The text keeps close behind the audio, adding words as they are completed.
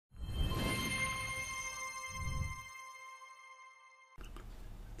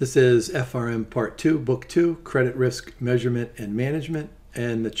This is FRM Part 2, Book 2, Credit Risk Measurement and Management,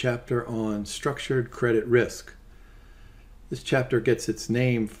 and the chapter on Structured Credit Risk. This chapter gets its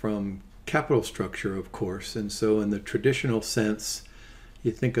name from capital structure, of course, and so in the traditional sense,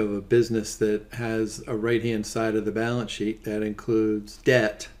 you think of a business that has a right-hand side of the balance sheet that includes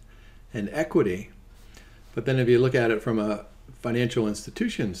debt and equity. But then if you look at it from a financial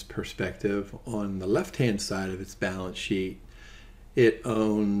institution's perspective, on the left-hand side of its balance sheet, it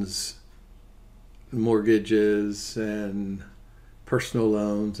owns mortgages and personal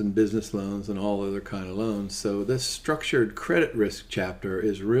loans and business loans and all other kind of loans. So this structured credit risk chapter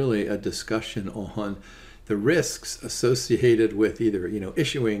is really a discussion on the risks associated with either,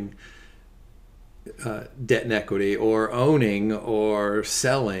 issuing debt and equity, or owning or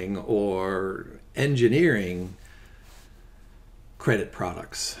selling or engineering credit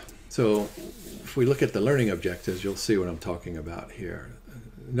products. So if we look at the learning objectives, you'll see what I'm talking about here.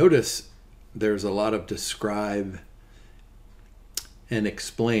 Notice there's a lot of describe and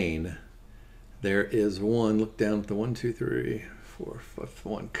explain. There is one, look down at the 1, 2, 3, 4, 5,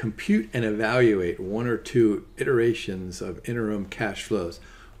 1. Compute and evaluate one or two iterations of interim cash flows.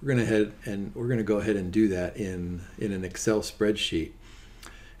 We're going to go ahead and do that in an Excel spreadsheet.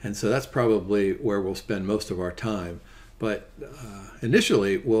 And so that's probably where we'll spend most of our time. But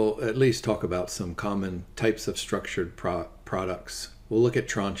initially, we'll at least talk about some common types of structured products. We'll look at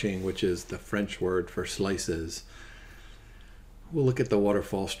tranching, which is the French word for slices. We'll look at the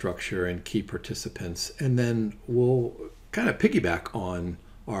waterfall structure and key participants. And then we'll kind of piggyback on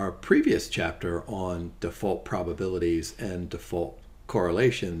our previous chapter on default probabilities and default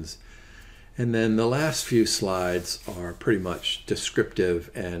correlations. And then the last few slides are pretty much descriptive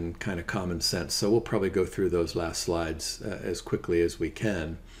and kind of common sense. So we'll probably go through those last slides as quickly as we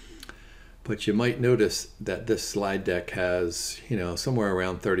can. But you might notice that this slide deck has, somewhere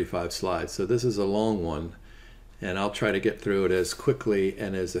around 35 slides. So this is a long one, and I'll try to get through it as quickly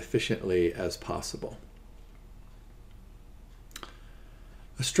and as efficiently as possible.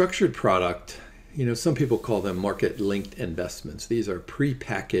 A structured product, some people call them market-linked investments. These are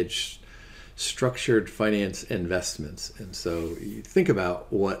prepackaged structured finance investments. And so you think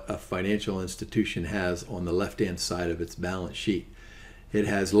about what a financial institution has on the left-hand side of its balance sheet. It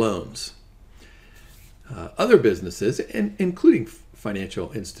has loans. Other businesses, including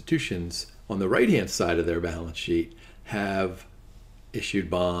financial institutions, on the right-hand side of their balance sheet have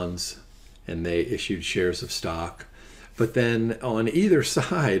issued bonds and they issued shares of stock. But then on either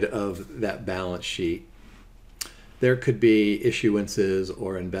side of that balance sheet, there could be issuances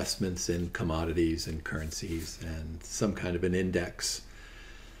or investments in commodities and currencies and some kind of an index,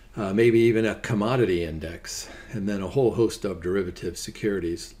 maybe even a commodity index, and then a whole host of derivative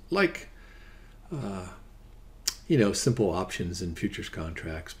securities like, simple options and futures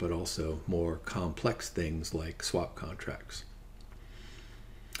contracts, but also more complex things like swap contracts.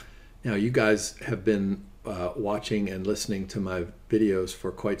 Now, you guys have been watching and listening to my videos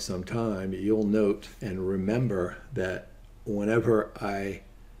for quite some time. You'll note and remember that whenever I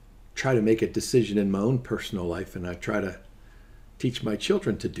try to make a decision in my own personal life, and I try to teach my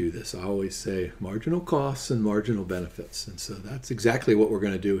children to do this, I always say marginal costs and marginal benefits. And so that's exactly what we're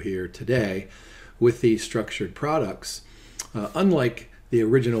going to do here today with these structured products. Unlike the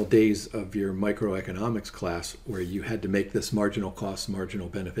original days of your microeconomics class where you had to make this marginal cost, marginal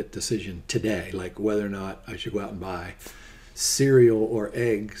benefit decision today, like whether or not I should go out and buy cereal or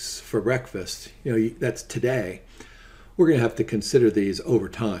eggs for breakfast, that's today. We're going to have to consider these over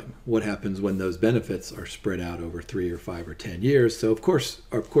time. What happens when those benefits are spread out over 3 or 5 or 10 years? So of course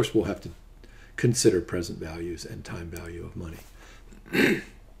we'll have to consider present values and time value of money.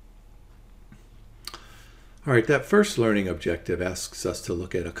 All right, that first learning objective asks us to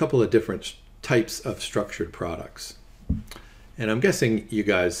look at a couple of different types of structured products. And I'm guessing you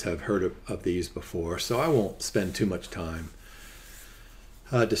guys have heard of these before, so I won't spend too much time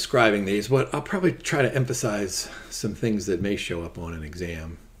describing these, but I'll probably try to emphasize some things that may show up on an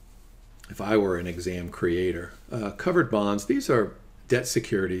exam if I were an exam creator. Covered bonds, these are debt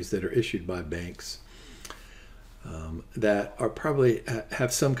securities that are issued by banks that are probably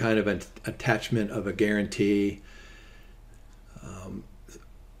have some kind of an attachment of a guarantee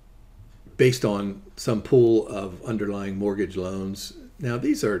based on some pool of underlying mortgage loans. Now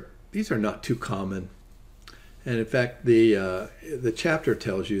these are not too common, and in fact the chapter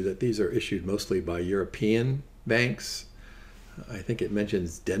tells you that these are issued mostly by European banks. I think it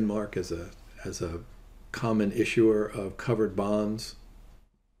mentions Denmark as a common issuer of covered bonds.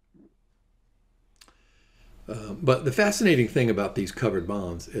 But the fascinating thing about these covered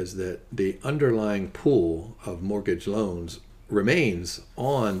bonds is that the underlying pool of mortgage loans remains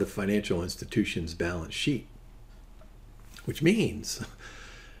on the financial institution's balance sheet, which means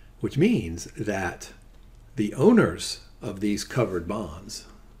that the owners of these covered bonds,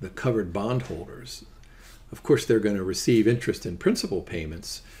 the covered bondholders, of course, they're going to receive interest and principal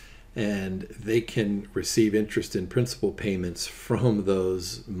payments, and they can receive interest and principal payments from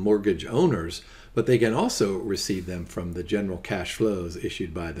those mortgage owners, but they can also receive them from the general cash flows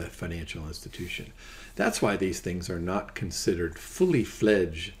issued by the financial institution. That's why these things are not considered fully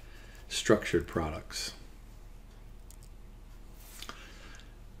fledged structured products.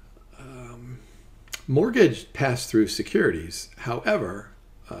 Mortgage pass-through securities, however,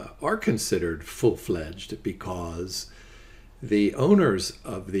 are considered full-fledged because the owners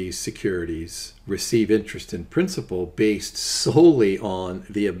of these securities receive interest in principal based solely on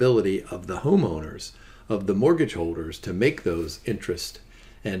the ability of the homeowners, of the mortgage holders, to make those interest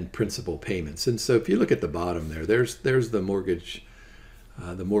and principal payments. And so if you look at the bottom there, there's the mortgage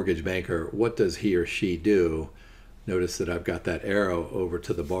banker. What does he or she do? Notice that I've got that arrow over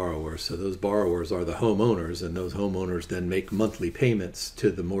to the borrower. So those borrowers are the homeowners, and those homeowners then make monthly payments to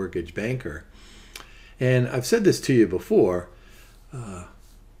the mortgage banker. And I've said this to you before,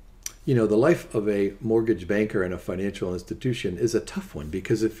 the life of a mortgage banker and a financial institution is a tough one,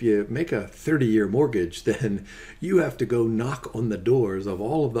 because if you make a 30-year mortgage, then you have to go knock on the doors of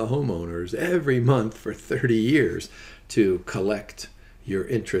all of the homeowners every month for 30 years to collect your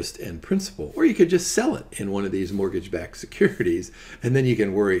interest and principal. Or you could just sell it in one of these mortgage-backed securities, and then you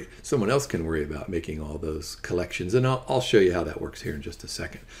can worry, someone else can worry about making all those collections. And I'll show you how that works here in just a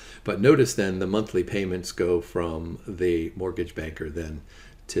second. But notice then the monthly payments go from the mortgage banker then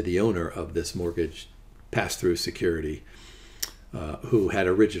to the owner of this mortgage pass-through security, who had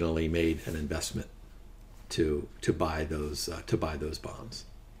originally made an investment to buy those bonds.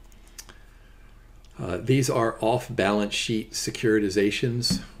 These are off-balance sheet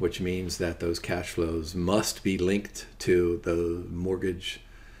securitizations, which means that those cash flows must be linked to the mortgage,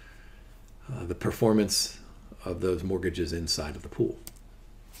 the performance of those mortgages inside of the pool.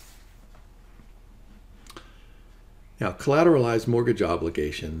 Now, collateralized mortgage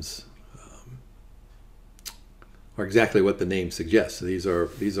obligations are exactly what the name suggests. So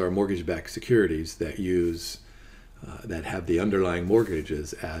these are mortgage-backed securities that that have the underlying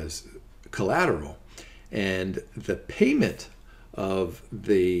mortgages as collateral. And the payment of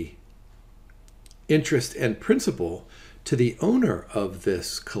the interest and principal to the owner of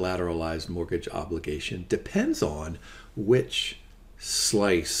this collateralized mortgage obligation depends on which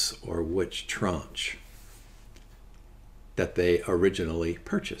slice or which tranche that they originally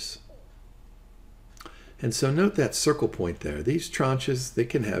purchase. And so note that circle point there. These tranches, they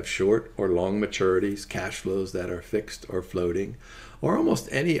can have short or long maturities, cash flows that are fixed or floating, or almost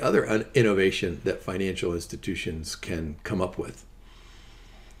any other innovation that financial institutions can come up with.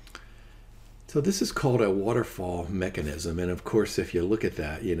 So this is called a waterfall mechanism. And of course, if you look at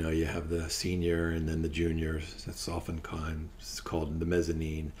that, you have the senior and then the juniors. That's oftentimes called the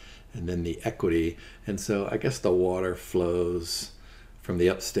mezzanine, and then the equity. And so I guess the water flows from the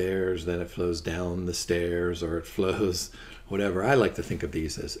upstairs, then it flows down the stairs, or it flows whatever. I like to think of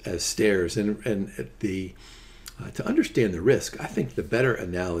these as stairs. And to understand the risk, I think the better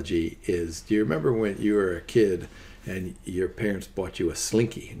analogy is, do you remember when you were a kid and your parents bought you a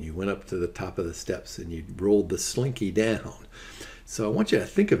slinky and you went up to the top of the steps and you rolled the slinky down? So I want you to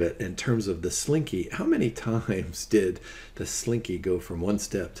think of it in terms of the slinky. How many times did the slinky go from one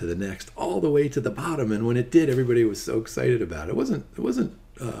step to the next all the way to the bottom? And when it did, everybody was so excited about it. It wasn't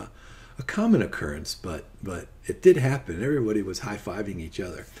a common occurrence, but it did happen. Everybody was high-fiving each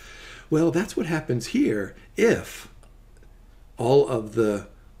other. Well, that's what happens here if all of the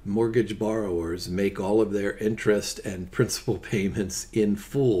mortgage borrowers make all of their interest and principal payments in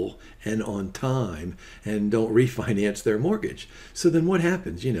full and on time and don't refinance their mortgage. So then what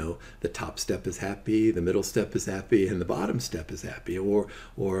happens? The top step is happy, the middle step is happy, and the bottom step is happy. Or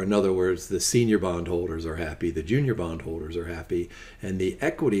in other words, the senior bondholders are happy, the junior bondholders are happy, and the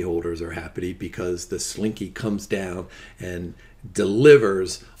equity holders are happy because the slinky comes down and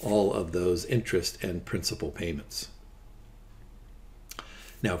delivers all of those interest and principal payments.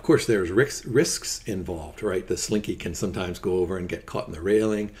 Now, of course, there's risks involved, right? The slinky can sometimes go over and get caught in the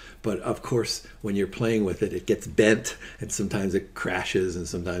railing. But of course, when you're playing with it, it gets bent, and sometimes it crashes, and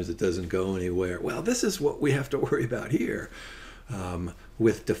sometimes it doesn't go anywhere. Well, this is what we have to worry about here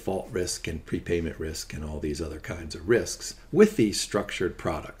with default risk and prepayment risk and all these other kinds of risks with these structured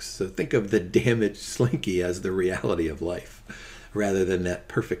products. So think of the damaged slinky as the reality of life, rather than that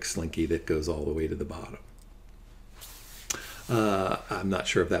perfect slinky that goes all the way to the bottom. I'm not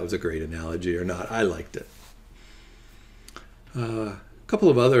sure if that was a great analogy or not. I liked it. A couple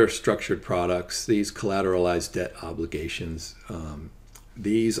of other structured products, these collateralized debt obligations.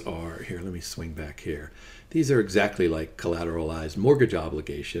 These are, here, let me swing back here. These are exactly like collateralized mortgage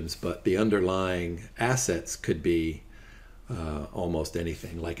obligations, but the underlying assets could be almost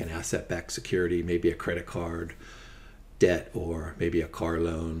anything, like an asset-backed security, maybe a credit card debt, or maybe a car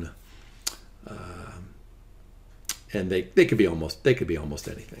loan. And they could be almost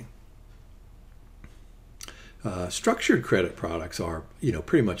anything. Structured credit products are,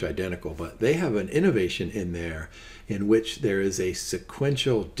 pretty much identical, but they have an innovation in there in which there is a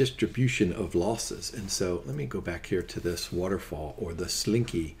sequential distribution of losses. And so let me go back here to this waterfall or the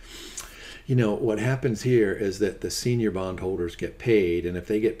slinky. What happens here is that the senior bondholders get paid, and if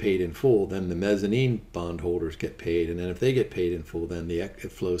they get paid in full, then the mezzanine bondholders get paid, and then if they get paid in full, then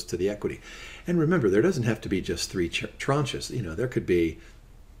it flows to the equity. And remember, there doesn't have to be just 3 tranches. There could be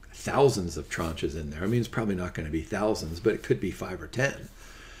thousands of tranches in there. I mean, it's probably not going to be thousands, but it could be 5 or 10.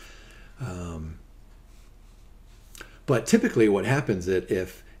 But typically what happens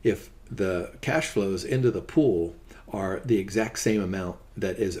is if the cash flows into the pool are the exact same amount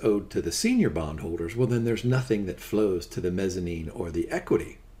that is owed to the senior bondholders, well, then there's nothing that flows to the mezzanine or the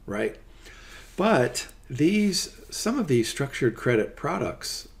equity, right? But some of these structured credit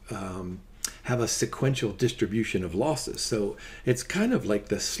products have a sequential distribution of losses. So it's kind of like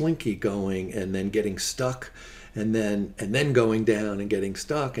the slinky going and then getting stuck, and then going down and getting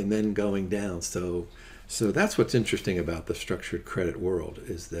stuck and then going down. So that's what's interesting about the structured credit world,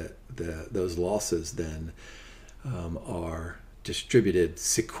 is that those losses then are distributed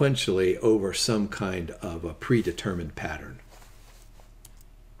sequentially over some kind of a predetermined pattern.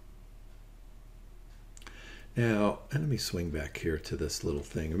 Now, and let me swing back here to this little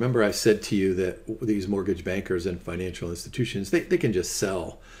thing. Remember I said to you that these mortgage bankers and financial institutions, they can just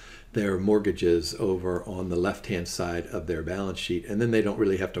sell their mortgages over on the left-hand side of their balance sheet, and then they don't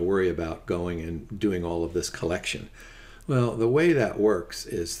really have to worry about going and doing all of this collection. Well, the way that works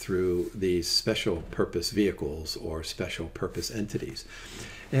is through these special purpose vehicles or special purpose entities.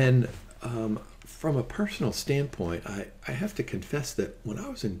 And from a personal standpoint, I have to confess that when I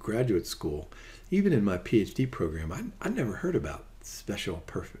was in graduate school, even in my PhD program, I never heard about special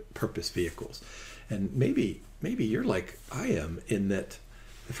purpose vehicles. And maybe you're like I am, in that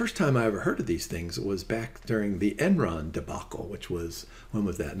the first time I ever heard of these things was back during the Enron debacle, which was, when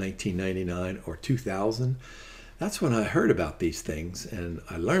was that, 1999 or 2000? That's when I heard about these things, and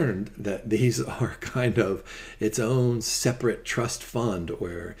I learned that these are kind of its own separate trust fund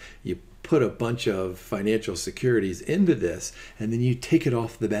where you put a bunch of financial securities into this, and then you take it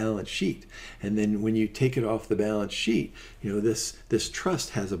off the balance sheet. And then when you take it off the balance sheet, this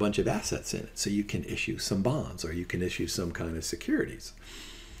trust has a bunch of assets in it. So you can issue some bonds, or you can issue some kind of securities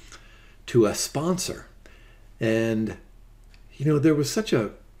to a sponsor. And, there was such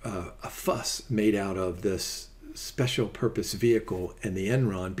a fuss made out of this special purpose vehicle and the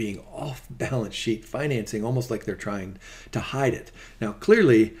Enron being off balance sheet financing, almost like they're trying to hide it. Now,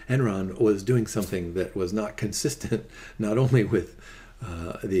 clearly, Enron was doing something that was not consistent, not only with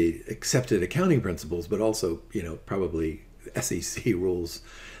the accepted accounting principles, but also, probably SEC rules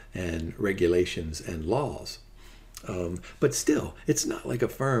and regulations and laws. But still, it's not like a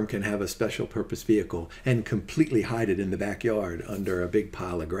firm can have a special purpose vehicle and completely hide it in the backyard under a big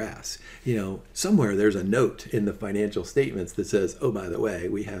pile of grass. Somewhere there's a note in the financial statements that says, oh, by the way,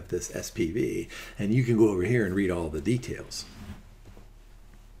 we have this SPV, and you can go over here and read all the details.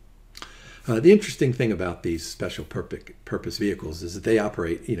 The interesting thing about these special purpose vehicles is that they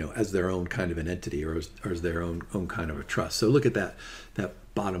operate, as their own kind of an entity, or as their own kind of a trust. So look at that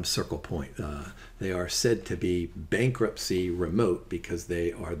bottom circle point. They are said to be bankruptcy remote because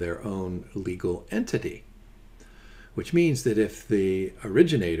they are their own legal entity, which means that if the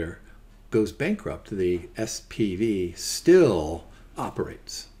originator goes bankrupt, the SPV still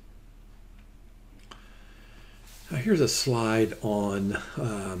operates. Now here's a slide on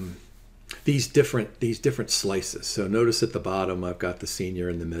these different slices. So notice at the bottom I've got the senior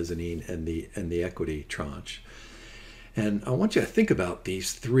and the mezzanine and the equity tranche. And I want you to think about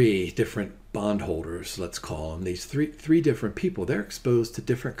these 3 different bondholders, let's call them, these three different people. They're exposed to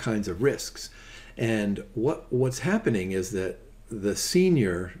different kinds of risks. And what's happening is that the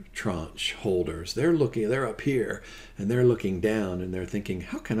senior tranche holders, they're up here and they're looking down and they're thinking,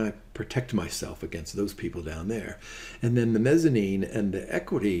 how can I protect myself against those people down there? And then the mezzanine and the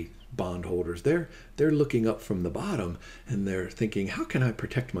equity bondholders, they're looking up from the bottom and they're thinking, how can I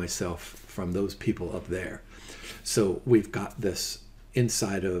protect myself from those people up there? So we've got this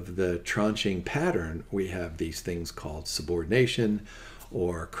inside of the tranching pattern, we have these things called subordination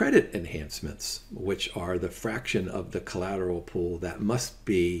or credit enhancements, which are the fraction of the collateral pool that must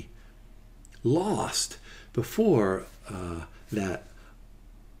be lost before that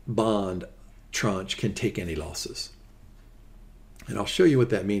bond tranche can take any losses. And I'll show you what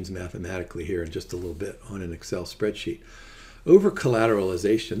that means mathematically here in just a little bit on an Excel spreadsheet. Over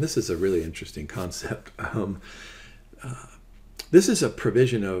collateralization, this is a really interesting concept. This is a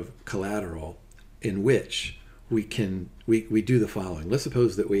provision of collateral in which we do the following. Let's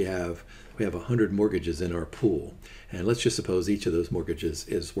suppose that we have 100 mortgages in our pool, and let's just suppose each of those mortgages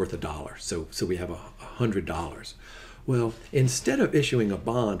is worth $1. So we have $100. Well, instead of issuing a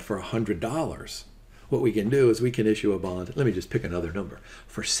bond for $100, what we can do is we can issue a bond, let me just pick another number,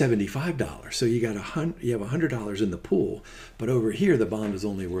 for $75. So you have $100 in the pool, but over here the bond is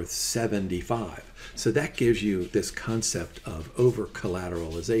only worth $75. So that gives you this concept of over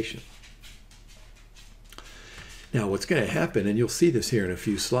collateralization. Now what's going to happen, and you'll see this here in a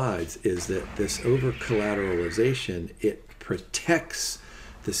few slides, is that this over collateralization, it protects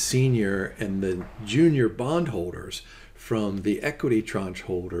the senior and the junior bondholders from the equity tranche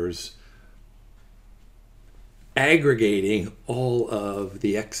holders aggregating all of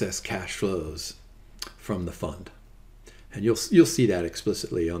the excess cash flows from the fund. And you'll see that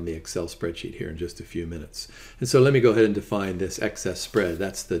explicitly on the Excel spreadsheet here in just a few minutes. And so let me go ahead and define this excess spread.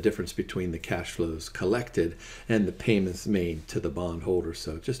 That's the difference between the cash flows collected and the payments made to the bondholder.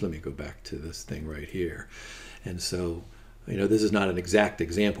 So just let me go back to this thing right here. And so, this is not an exact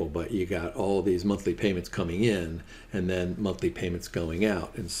example, but you got all these monthly payments coming in and then monthly payments going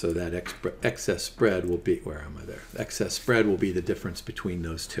out. And so that excess spread will be, where am I there? Excess spread will be the difference between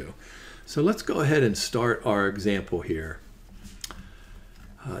those two. So let's go ahead and start our example here.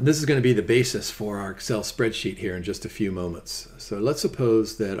 This is going to be the basis for our Excel spreadsheet here in just a few moments. So let's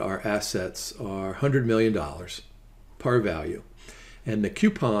suppose that our assets are $100 million par value. And the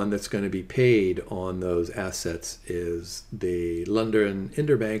coupon that's going to be paid on those assets is the London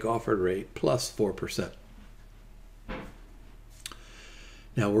Interbank offered rate plus 4%.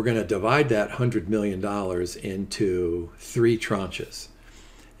 Now we're going to divide that $100 million into 3 tranches.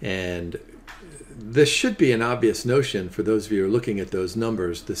 And this should be an obvious notion for those of you who are looking at those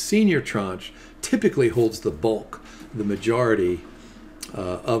numbers. The senior tranche typically holds the bulk, the majority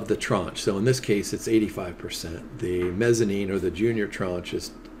of the tranche. So in this case, it's 85%. The mezzanine or the junior tranche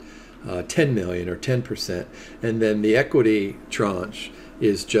is 10 million or 10%. And then the equity tranche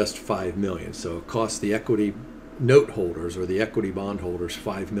is just 5 million. So it costs the equity note holders or the equity bond holders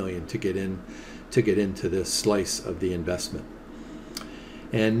 5 million to get into this slice of the investment.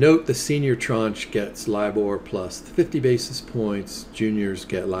 And note the senior tranche gets LIBOR plus 50 basis points, juniors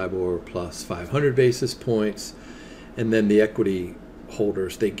get LIBOR plus 500 basis points, and then the equity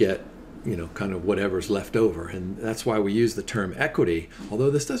holders, they get, kind of whatever's left over. And that's why we use the term equity, although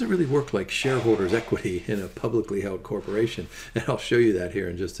this doesn't really work like shareholders' equity in a publicly held corporation. And I'll show you that here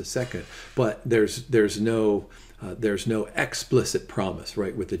in just a second. But there's no explicit promise,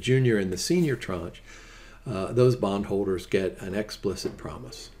 right? With the junior and the senior tranche, those bondholders get an explicit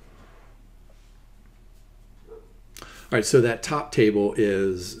promise. All right, so that top table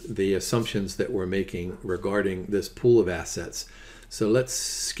is the assumptions that we're making regarding this pool of assets. So let's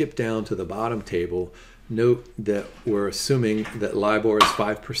skip down to the bottom table. Note that we're assuming that LIBOR is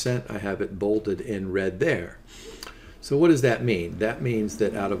 5%. I have it bolded in red there. So what does that mean? That means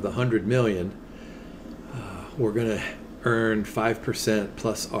that out of the 100 million, we're going to earn 5%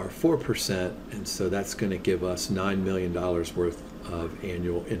 plus our 4%, and so that's going to give us $9 million worth of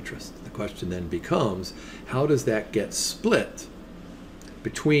annual interest. The question then becomes, how does that get split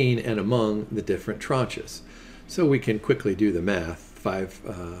between and among the different tranches? So we can quickly do the math.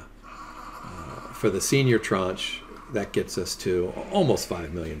 For the senior tranche, that gets us to almost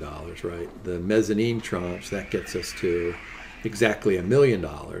 $5 million, right? The mezzanine tranche, that gets us to exactly $1 million,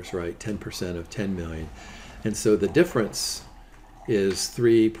 right? 10% of 10 million. And so the difference is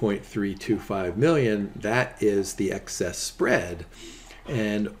 3.325 million. That is the excess spread.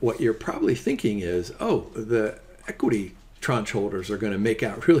 And what you're probably thinking is, oh, the equity tranche holders are going to make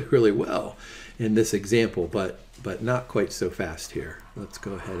out really, really well in this example, but not quite so fast here. Let's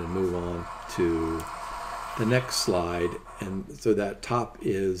go ahead and move on to the next slide. And so that top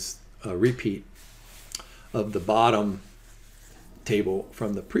is a repeat of the bottom table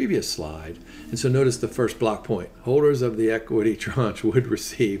from the previous slide. And so notice the first block point. Holders of the equity tranche would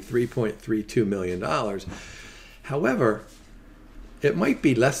receive $3.32 million. However, it might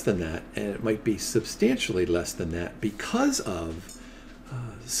be less than that, and it might be substantially less than that because of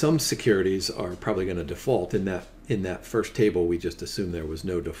some securities are probably going to default. In that first table, we just assumed there was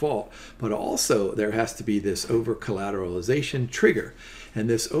no default, but also there has to be this over-collateralization trigger. And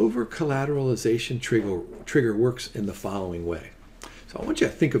this over-collateralization trigger works in the following way. So I want you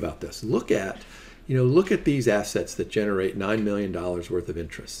to think about this. Look at these assets that generate $9 million worth of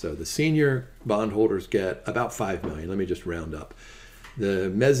interest. So the senior bondholders get about $5 million. Let me just round up. The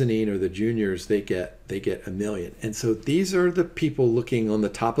mezzanine or the juniors, they get $1 million. And so these are the people looking on the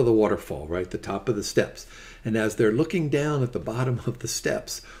top of the waterfall, right? The top of the steps. And as they're looking down at the bottom of the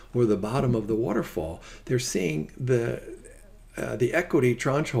steps or the bottom of the waterfall, they're seeing the equity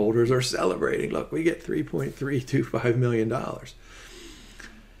tranche holders are celebrating. Look, we get $3.325 million.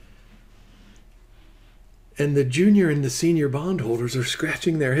 And the junior and the senior bondholders are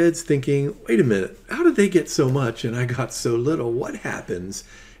scratching their heads thinking, wait a minute, how did they get so much and I got so little? What happens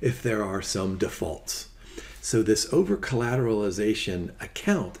if there are some defaults? So this over-collateralization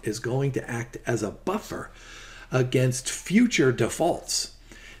account is going to act as a buffer against future defaults.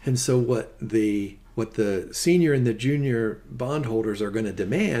 And so what the senior and the junior bondholders are going to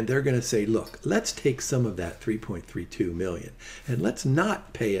demand, they're going to say, look, let's take some of that $3.32 million and let's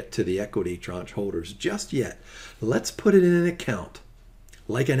not pay it to the equity tranche holders just yet. Let's put it in an account,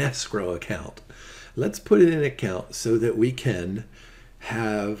 like an escrow account. Let's put it in an account so that we can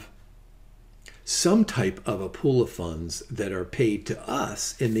have some type of a pool of funds that are paid to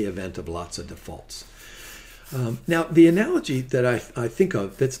us in the event of lots of defaults. Now, the analogy that I think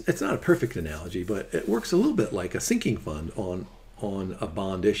of, it's not a perfect analogy, but it works a little bit like a sinking fund on a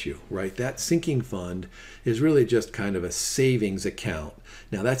bond issue, right? That sinking fund is really just kind of a savings account.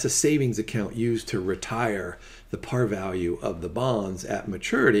 Now, that's a savings account used to retire the par value of the bonds at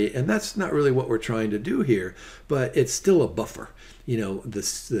maturity, and that's not really what we're trying to do here, but it's still a buffer.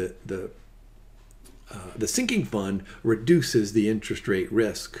 The sinking fund reduces the interest rate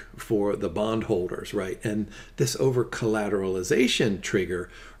risk for the bondholders, right? And this over-collateralization trigger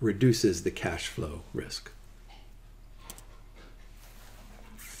reduces the cash flow risk.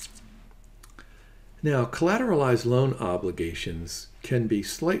 Now, collateralized loan obligations can be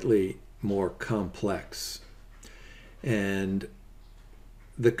slightly more complex. And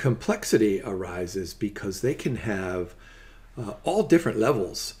the complexity arises because they can have all different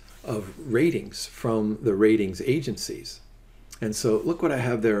levels of ratings from the ratings agencies. And so look what I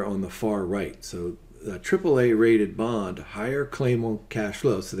have there on the far right. So the AAA rated bond, higher claim on cash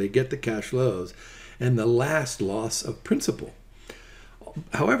flows, so they get the cash flows, and the last loss of principal.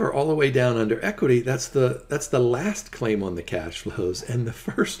 However, all the way down under equity, that's the last claim on the cash flows and the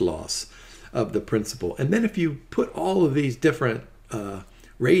first loss of the principal. And then if you put all of these different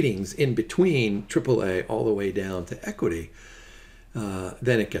ratings in between AAA all the way down to equity,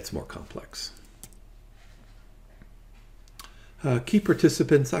 then it gets more complex. Key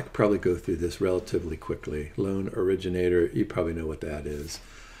participants, I could probably go through this relatively quickly. Loan originator, you probably know what that is.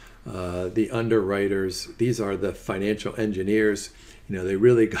 The underwriters, these are the financial engineers. They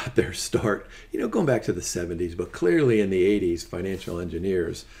really got their start, going back to the 70s, but clearly in the 80s, financial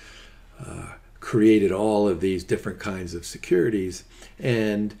engineers created all of these different kinds of securities.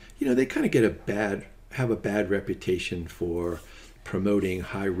 And, they kind of have a bad reputation for promoting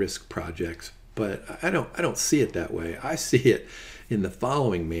high-risk projects, but I don't see it that way. I see it in the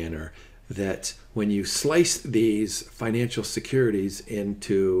following manner, that when you slice these financial securities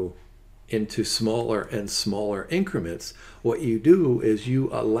into smaller and smaller increments, what you do is you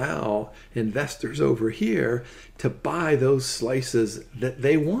allow investors over here to buy those slices that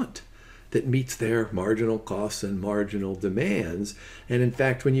they want, that meets their marginal costs and marginal demands. And in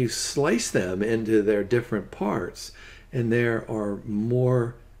fact, when you slice them into their different parts, and there are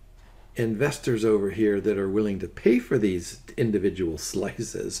more investors over here that are willing to pay for these individual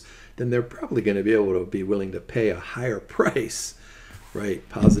slices, then they're probably going to be willing to pay a higher price, right?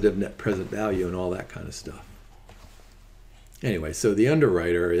 Positive net present value and all that kind of stuff. Anyway, so the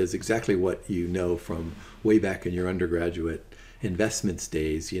underwriter is exactly what you know from way back in your undergraduate investments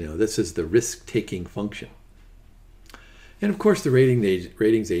days. This is the risk-taking function. And of course, the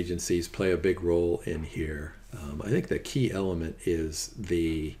ratings agencies play a big role in here. I think the key element is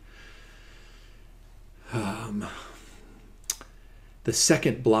the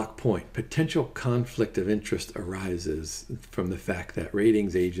second block point. Potential conflict of interest arises from the fact that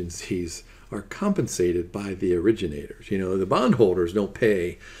ratings agencies are compensated by the originators. The bondholders don't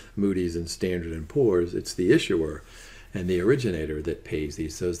pay Moody's and Standard & Poor's. It's the issuer and the originator that pays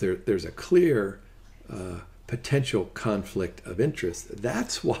these. So there's a clear potential conflict of interest.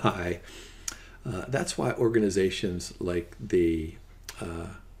 That's why organizations like the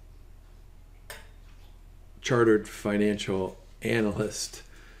Chartered Financial Analyst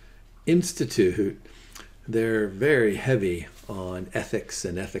institute, they're very heavy on ethics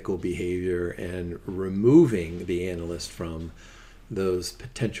and ethical behavior and removing the analyst from those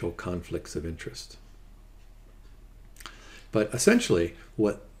potential conflicts of interest. But essentially,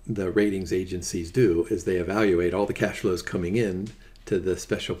 what the ratings agencies do is they evaluate all the cash flows coming in to the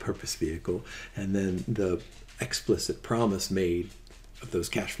special purpose vehicle, and then the explicit promise made of those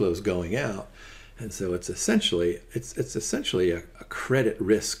cash flows going out. And so it's essentially a credit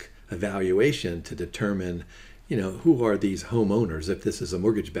risk evaluation to determine, who are these homeowners? If this is a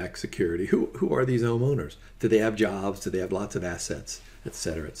mortgage-backed security, who are these homeowners? Do they have jobs? Do they have lots of assets, et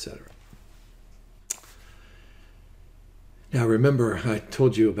cetera, et cetera? Now, remember, I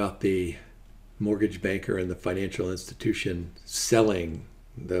told you about the mortgage banker and the financial institution selling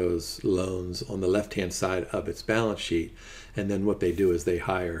those loans on the left-hand side of its balance sheet. And then what they do is they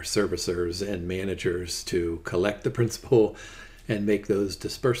hire servicers and managers to collect the principal and make those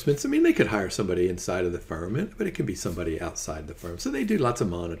disbursements. I mean, they could hire somebody inside of the firm, but it can be somebody outside the firm. So they do lots of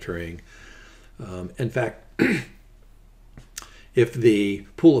monitoring. In fact, if the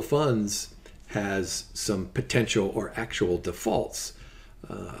pool of funds has some potential or actual defaults,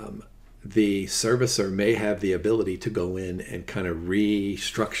 the servicer may have the ability to go in and kind of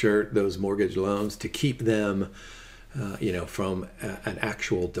restructure those mortgage loans to keep them, from an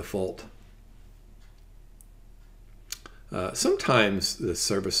actual default. Sometimes the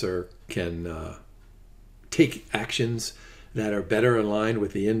servicer can take actions that are better aligned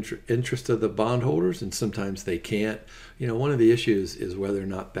with the interest of the bondholders, and sometimes they can't. One of the issues is whether or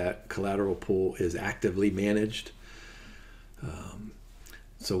not that collateral pool is actively managed.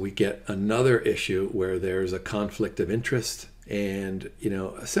 So we get another issue where there's a conflict of interest, and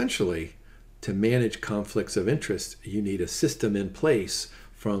essentially to manage conflicts of interest, you need a system in place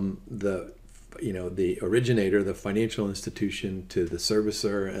from the originator, the financial institution, to the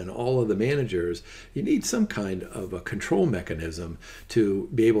servicer and all of the managers. You need some kind of a control mechanism to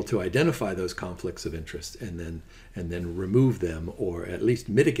be able to identify those conflicts of interest and then remove them, or at least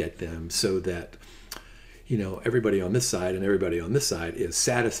mitigate them, so that everybody on this side and everybody on this side is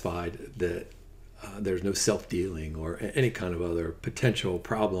satisfied that there's no self-dealing or any kind of other potential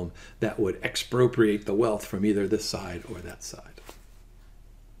problem that would expropriate the wealth from either this side or that side.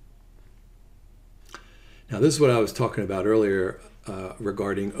 Now, this is what I was talking about earlier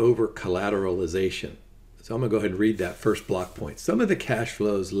regarding over-collateralization. So I'm going to go ahead and read that first block point. Some of the cash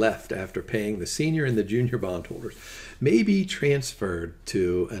flows left after paying the senior and the junior bondholders may be transferred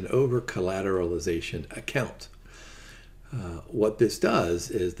to an over-collateralization account. What this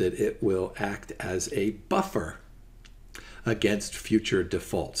does is that it will act as a buffer against future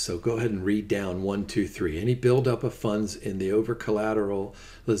defaults. So go ahead and read down 1, 2, 3. Any buildup of funds in the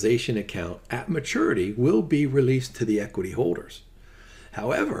over-collateralization account at maturity will be released to the equity holders.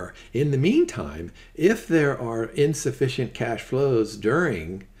 However, in the meantime, if there are insufficient cash flows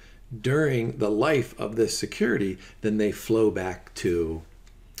during the life of this security, then they flow back to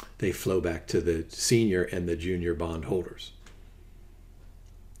the senior and the junior bondholders.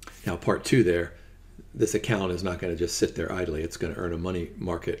 Now, part 2 there, this account is not going to just sit there idly. It's going to earn a money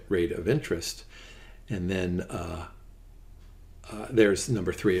market rate of interest. And then there's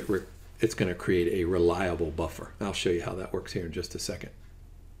number 3. It's going to create a reliable buffer. I'll show you how that works here in just a second.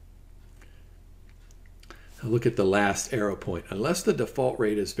 Now look at the last arrow point. Unless the default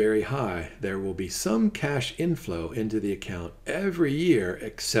rate is very high, there will be some cash inflow into the account every year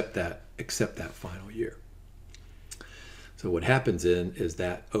except that final year. So what happens is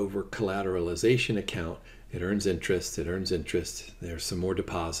that over collateralization account, it earns interest, there's some more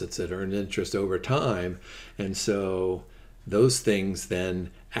deposits, it earns interest over time, and so those things then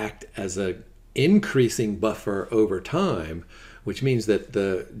act as an increasing buffer over time, which means that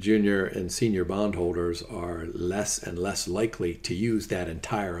the junior and senior bondholders are less and less likely to use that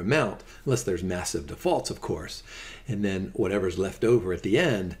entire amount, unless there's massive defaults, of course. And then whatever's left over at the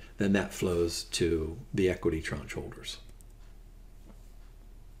end, then that flows to the equity tranche holders.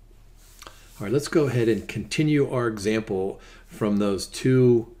 All right, let's go ahead and continue our example from those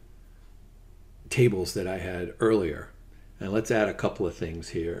 2 tables that I had earlier. And let's add a couple of things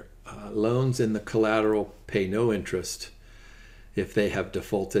here. Loans in the collateral pay no interest if they have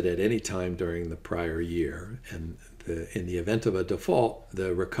defaulted at any time during the prior year. And in the event of a default,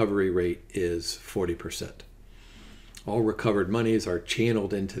 the recovery rate is 40%. All recovered monies are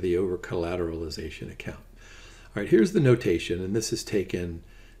channeled into the over-collateralization account. All right, here's the notation, and this is taken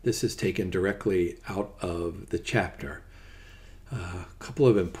directly out of the chapter. A couple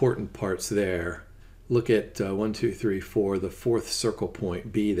of important parts there. look at 1, 2, 3, 4, the fourth circle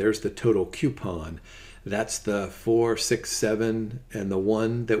point, B, there's the total coupon. That's the 4, 6, 7, and the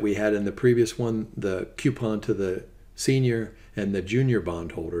 1 that we had in the previous one, the coupon to the senior and the junior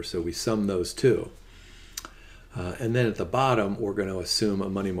bondholder. So we sum those two. And then at the bottom, we're going to assume a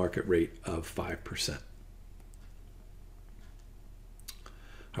money market rate of 5%.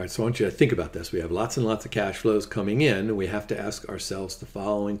 All right, so I want you to think about this. We have lots and lots of cash flows coming in, and we have to ask ourselves the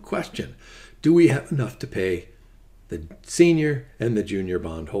following question. Do we have enough to pay the senior and the junior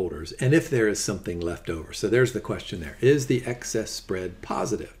bond holders? And if there is something left over. So there's the question there. Is the excess spread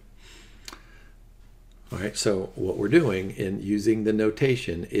positive? All right, so what we're doing in using the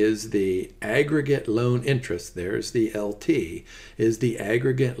notation is the aggregate loan interest, there's the LT, is the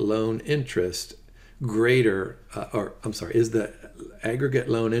aggregate loan interest greater, is the aggregate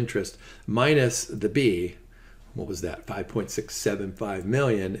loan interest minus the B, what was that, 5.675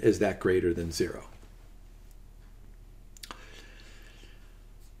 million, is that greater than 0?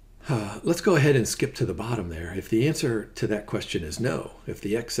 Let's go ahead and skip to the bottom there. If the answer to that question is no, if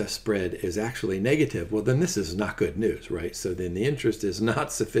the excess spread is actually negative, well, then this is not good news, right? So then the interest is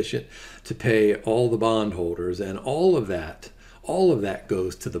not sufficient to pay all the bondholders, and all of that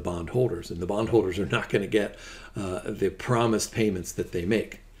goes to the bondholders, and the bondholders are not going to get the promised payments that they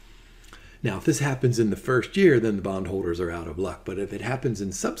make. Now, if this happens in the first year, then the bondholders are out of luck. But if it happens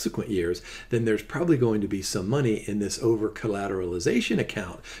in subsequent years, then there's probably going to be some money in this over-collateralization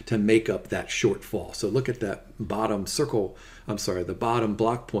account to make up that shortfall. So look at that bottom circle, the bottom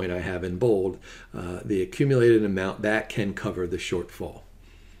block point I have in bold, the accumulated amount that can cover the shortfall.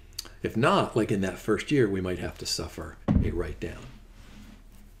 If not, like in that first year, we might have to suffer a write-down.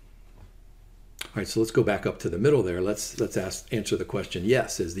 All right, so let's go back up to the middle there. Let's answer the question,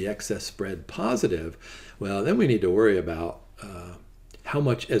 yes, is the excess spread positive? Well, then we need to worry about how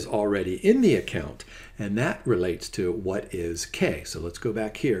much is already in the account, and that relates to what is K. So let's go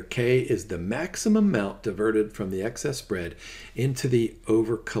back here. K is the maximum amount diverted from the excess spread into the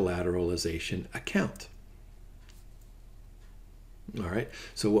over-collateralization account. All right,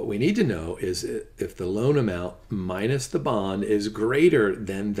 so what we need to know is if the loan amount minus the bond is greater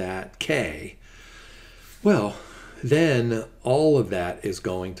than that K, well, then all of that is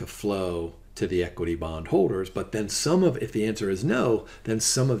going to flow to the equity bond holders, but then if the answer is no, then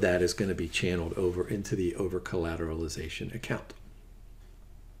some of that is going to be channeled over into the over-collateralization account.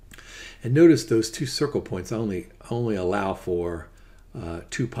 And notice those two circle points only allow for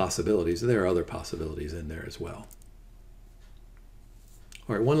two possibilities. There are other possibilities in there as well.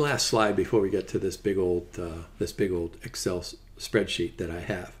 All right, one last slide before we get to this big old Excel spreadsheet that I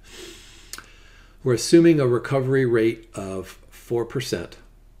have. We're assuming a recovery rate of 40%.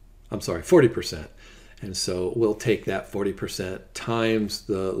 And so we'll take that 40% times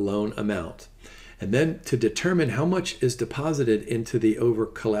the loan amount. And then to determine how much is deposited into the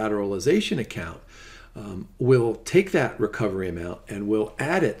over-collateralization account, we'll take that recovery amount and we'll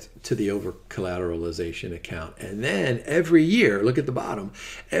add it to the over-collateralization account. And then every year, look at the bottom,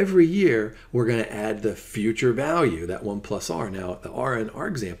 every year we're going to add the future value, that 1 plus R. Now, the R in our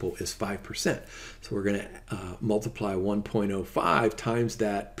example is 5%. So we're going to multiply 1.05 times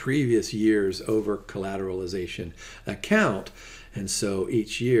that previous year's over-collateralization account. And so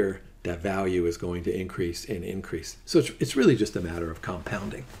each year, that value is going to increase and increase. So it's really just a matter of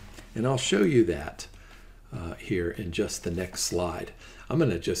compounding. And I'll show you that here in just the next slide. I'm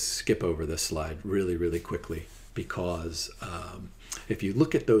going to just skip over this slide really, really quickly because if you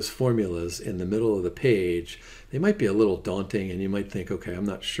look at those formulas in the middle of the page, they might be a little daunting and you might think, okay, I'm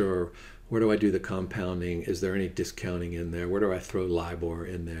not sure, where do I do the compounding? Is there any discounting in there? Where do I throw LIBOR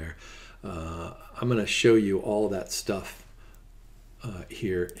in there? I'm going to show you all that stuff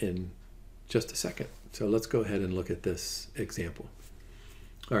here in just a second. So let's go ahead and look at this example.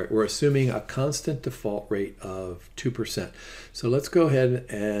 All right, we're assuming a constant default rate of 2%. So let's go ahead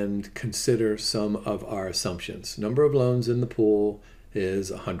and consider some of our assumptions. Number of loans in the pool is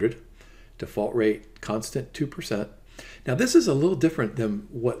 100. Default rate, constant 2%. Now this is a little different than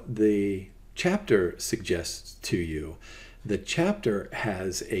what the chapter suggests to you. The chapter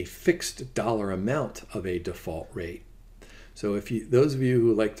has a fixed dollar amount of a default rate. So if those of you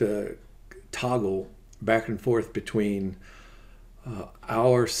who like to toggle back and forth between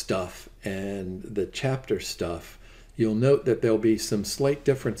our stuff and the chapter stuff, you'll note that there'll be some slight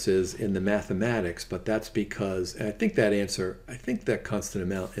differences in the mathematics, but that's because, and I think that constant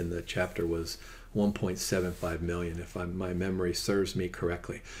amount in the chapter was 1.75 million, if my memory serves me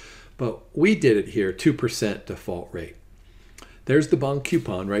correctly. But we did it here, 2% default rate. There's the bond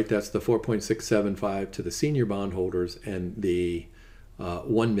coupon, right? That's the 4.675 to the senior bondholders and the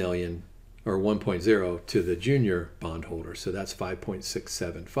 1 million or 1.0 to the junior bondholder. So that's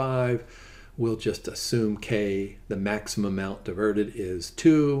 5.675. We'll just assume K, the maximum amount diverted, is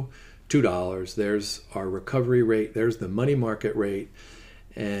 $2. There's our recovery rate. There's the money market rate.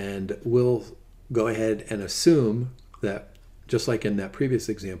 And we'll go ahead and assume that, just like in that previous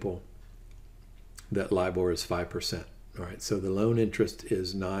example, that LIBOR is 5%. All right, so the loan interest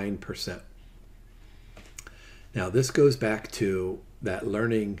is 9%. Now this goes back to that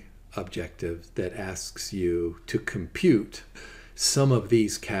learning objective that asks you to compute some of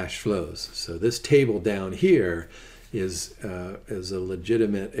these cash flows. So this table down here is a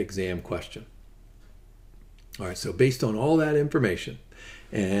legitimate exam question. All right, so based on all that information,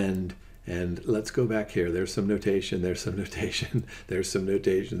 and let's go back here. There's some notation, there's some notation, there's some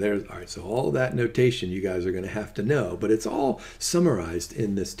notation, all right, so all that notation you guys are going to have to know, but it's all summarized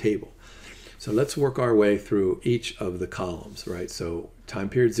in this table. So let's work our way through each of the columns, right? So time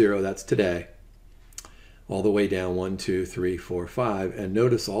period 0, that's today, all the way down 1, 2, 3, 4, 5, and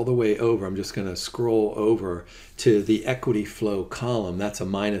notice all the way over, I'm just going to scroll over to the equity flow column. That's a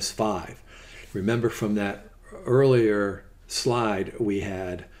 -5. Remember from that earlier slide we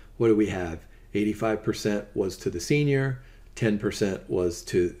had, what do we have? 85% was to the senior, 10% was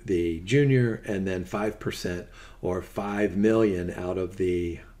to the junior, and then 5%, or 5 million out of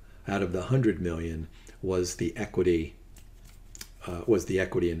the 100 million was the equity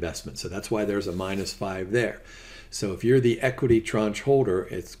investment. So that's why there's a -5 there. So if you're the equity tranche holder,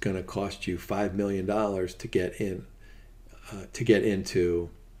 it's going to cost you $5 million to get into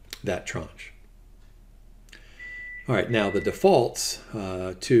that tranche. All right, now the defaults,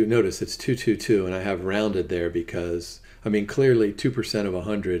 notice it's 222, and I have rounded there because, I mean, clearly 2% of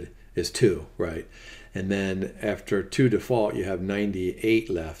 100 is 2, right? And then after 2 default, you have 98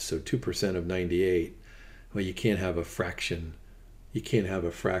 left, so 2% of 98. Well, you can't have a fraction. You can't have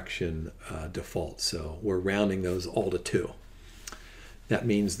a fraction default, so we're rounding those all to 2. That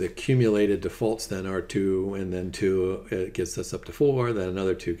means the accumulated defaults then are 2, and then 2 it gets us up to 4, then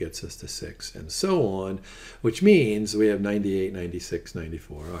another 2 gets us to 6, and so on, which means we have 98, 96,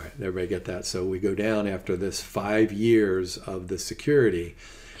 94. All right, everybody get that? So we go down after this 5 years of the security,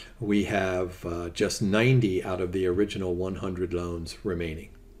 we have just 90 out of the original 100 loans remaining.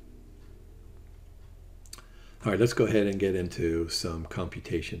 All right, let's go ahead and get into some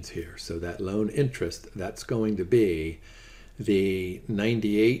computations here. So that loan interest, that's going to be the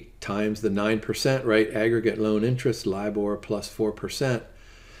 98 times the 9%, right? Aggregate loan interest, LIBOR plus 4%.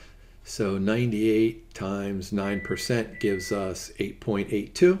 So 98 times 9% gives us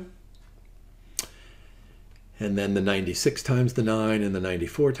 8.82. And then the 96 times the 9, and the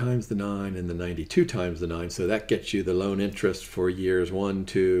 94 times the 9, and the 92 times the 9. So that gets you the loan interest for years 1,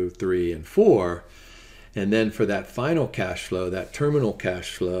 2, 3, and 4. And then for that final cash flow, that terminal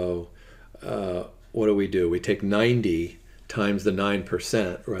cash flow, what do? We take 90 times the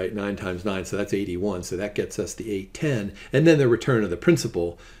 9%, right? 9 times 9, so that's 81. So that gets us the 810. And then the return of the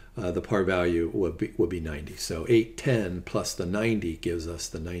principal, the par value would be 90. So 810 plus the 90 gives us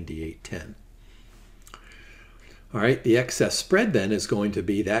the 9810. All right, the excess spread then is going to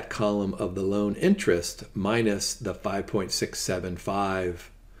be that column of the loan interest minus the 5.675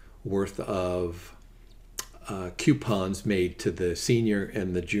 worth of coupons made to the senior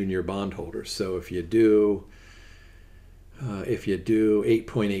and the junior bondholders. So if you do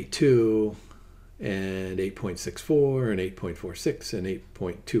 8.82 and 8.64 and 8.46 and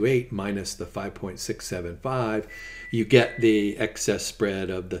 8.28 minus the 5.675, you get the excess spread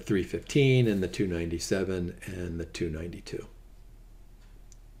of the 315 and the 297 and the 292.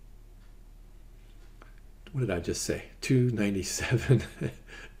 What did I just say? 297,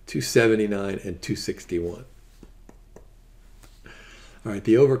 279, and 261. All right,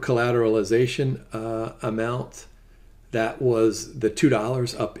 the over-collateralization amount, that was the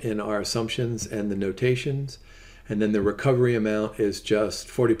 $2 up in our assumptions and the notations. And then the recovery amount is just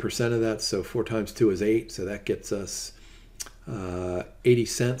 40% of that, so 4 times 2 is 8, so that gets us 80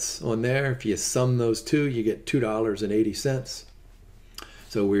 cents on there. If you sum those two, you get $2.80.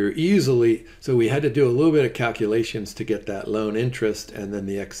 So we had to do a little bit of calculations to get that loan interest and then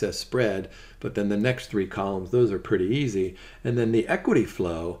the excess spread, but then the next 3 columns, those are pretty easy. And then the equity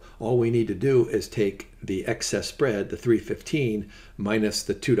flow, all we need to do is take the excess spread, the 315, minus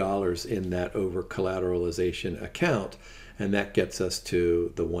the $2 in that over collateralization account, and that gets us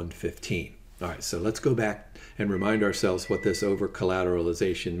to the 115. All right, so let's go back and remind ourselves what this over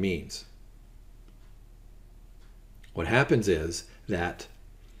collateralization means. What happens is that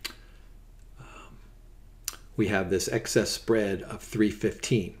we have this excess spread of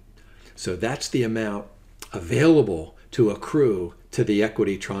 315. So that's the amount available to accrue to the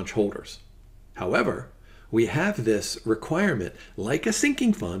equity tranche holders. However, we have this requirement, like a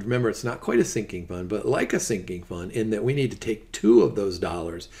sinking fund. Remember, it's not quite a sinking fund, but like a sinking fund, in that we need to take 2 of those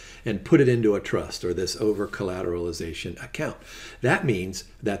dollars and put it into a trust, or this over-collateralization account. That means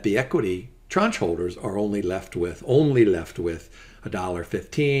that the equity tranche holders are only left with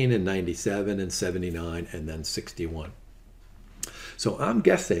 $1.15 and 97 and 79 and then 61. So I'm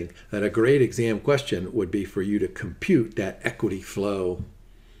guessing that a great exam question would be for you to compute that equity flow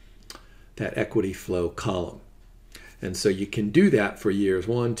column. And so you can do that for years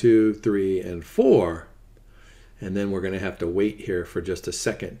 1, 2, 3, and 4. And then we're going to have to wait here for just a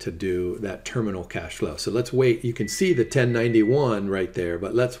second to do that terminal cash flow. So let's wait. You can see the 1091 right there,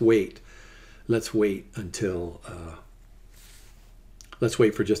 but let's wait. Let's wait until let's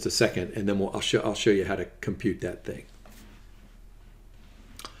wait for just a second, and then I'll show you how to compute that thing.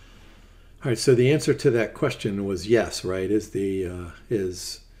 All right. So the answer to that question was yes, right? Is the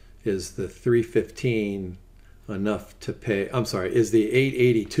 315 enough to pay? I'm sorry. Is the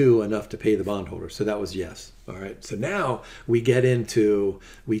 882 enough to pay the bondholder? So that was yes. All right. So now we get into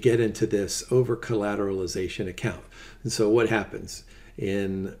this over collateralization account. And so what happens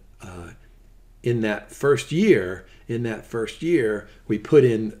in that first year? In that first year, we put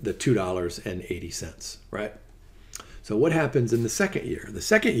in the $2.80, right? So what happens in the second year? The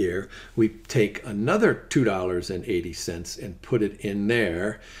second year, we take another $2.80 and put it in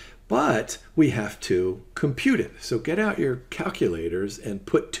there, but we have to compute it. So get out your calculators and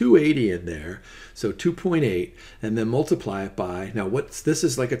put 280 in there, so 2.8, and then multiply it by, now this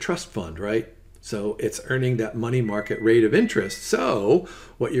is like a trust fund, right? So it's earning that money market rate of interest. So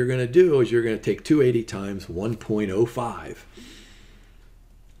what you're going to do is you're going to take 280 times 1.05.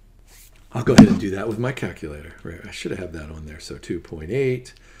 I'll go ahead and do that with my calculator. Right, I should have that on there. So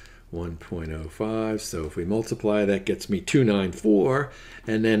 2.8, 1.05. So if we multiply, that gets me 294,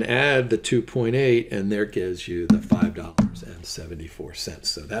 and then add the 2.8, and there gives you the $5.74.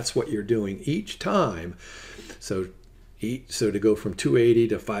 So that's what you're doing each time. So to go from 280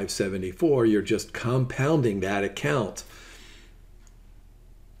 to 574, you're just compounding that account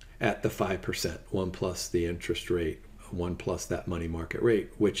at the 5%, 1 plus the interest rate, 1 plus that money market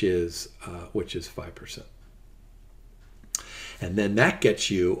rate, which is 5%. And then that gets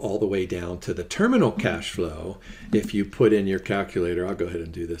you all the way down to the terminal cash flow. If you put in your calculator, I'll go ahead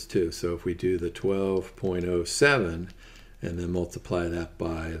and do this too. So if we do the 12.07 and then multiply that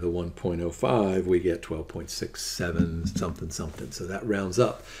by the 1.05, we get 12.67 something something. So that rounds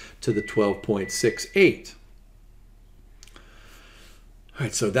up to the 12.68. All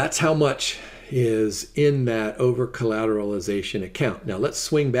right, so that's how much is in that over collateralization account. Now let's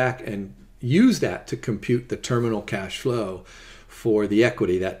swing back and use that to compute the terminal cash flow for the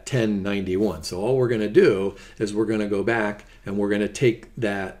equity, that 1091. So all we're going to do is we're going to go back and we're going to take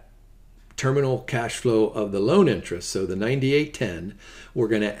that terminal cash flow of the loan interest, so the 9810, we're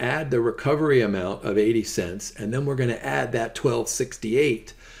going to add the recovery amount of 80 cents, and then we're going to add that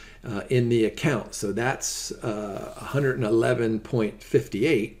 1268 in the account. So that's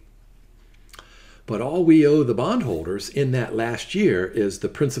 111.58. But all we owe the bondholders in that last year is the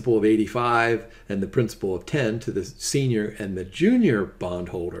principal of 85 and the principal of 10 to the senior and the junior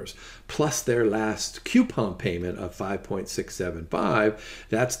bondholders, plus their last coupon payment of 5.675.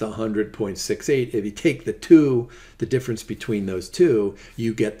 That's the 100.68. If you take the difference between those two,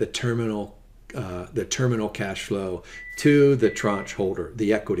 you get the terminal cash flow to the tranche holder,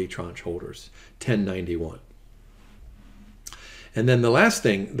 the equity tranche holders, 1091. And then the last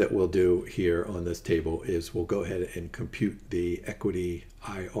thing that we'll do here on this table is we'll go ahead and compute the equity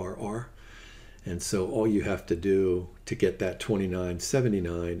IRR. And so all you have to do to get that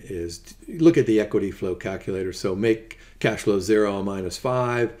 2979 is look at the equity flow calculator. So make cash flow 0 minus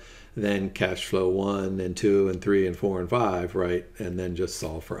 5, then cash flow 1 and 2 and 3 and 4 and 5, right? And then just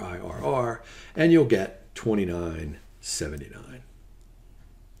solve for IRR, and you'll get 2979.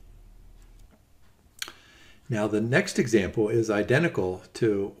 Now the next example is identical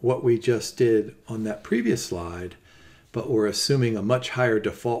to what we just did on that previous slide, but we're assuming a much higher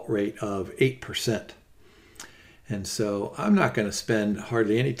default rate of 8%. And so I'm not going to spend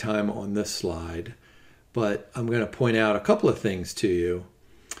hardly any time on this slide, but I'm going to point out a couple of things to you.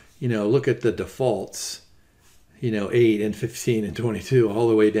 You know, look at the defaults, 8 and 15 and 22 all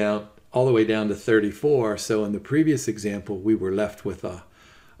the way down to 34. So in the previous example, we were left with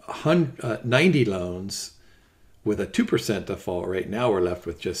 90 loans with a 2% default rate. Now we're left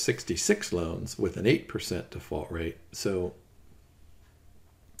with just 66 loans with an 8% default rate. So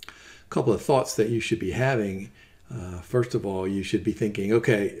a couple of thoughts that you should be having. First of all, you should be thinking,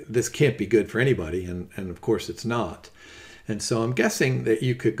 okay, this can't be good for anybody, and of course it's not. And so I'm guessing that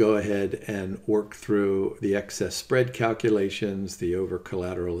you could go ahead and work through the excess spread calculations, the over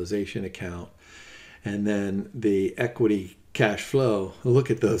collateralization account, and then the equity cash flow.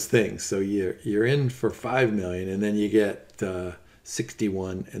 Look at those things. So you're in for 5 million, and then you get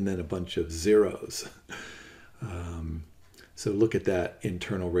 61 and then a bunch of zeros. So look at that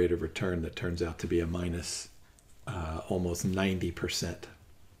internal rate of return that turns out to be a minus almost 90%.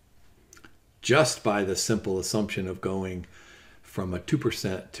 Just by the simple assumption of going from a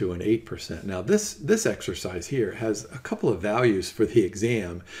 2% to an 8%. Now this exercise here has a couple of values for the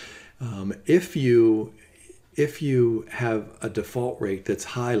exam. If you have a default rate that's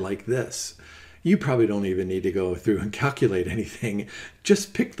high like this, you probably don't even need to go through and calculate anything.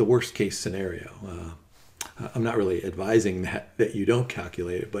 Just pick the worst case scenario. I'm not really advising that you don't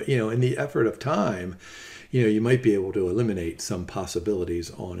calculate it, but in the effort of time, you might be able to eliminate some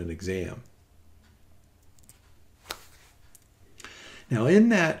possibilities on an exam. Now,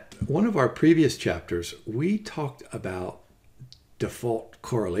 in one of our previous chapters, we talked about default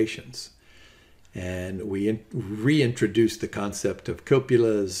correlations. And we reintroduced the concept of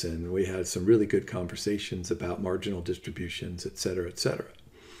copulas, and we had some really good conversations about marginal distributions, et cetera, et cetera.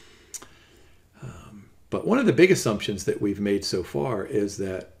 But one of the big assumptions that we've made so far is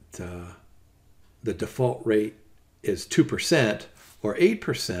that the default rate is 2% or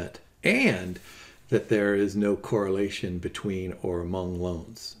 8%, and that there is no correlation between or among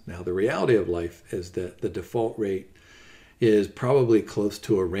loans. Now, the reality of life is that the default rate is probably close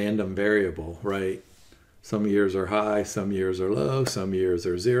to a random variable, right? Some years are high, some years are low, some years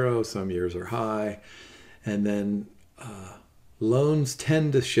are zero, some years are high. And then loans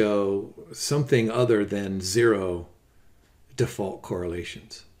tend to show something other than zero default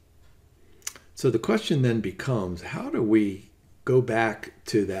correlations. So the question then becomes, how do we go back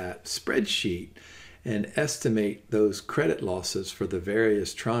to that spreadsheet and estimate those credit losses for the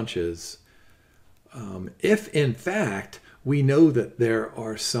various tranches if in fact we know that there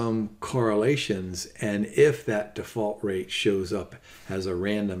are some correlations, and if that default rate shows up as a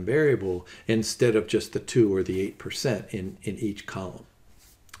random variable instead of just the 2 or the 8% in each column?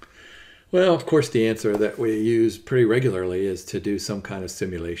 Well, of course, the answer that we use pretty regularly is to do some kind of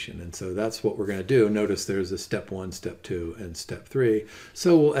simulation. And so that's what we're going to do. Notice there's a step 1, step 2, and step 3.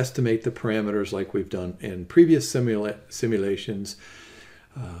 So we'll estimate the parameters like we've done in previous simulations.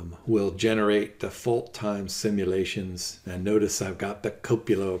 We'll generate default time simulations, and notice I've got the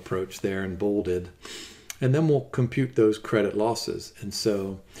copula approach there in bolded, and then we'll compute those credit losses. And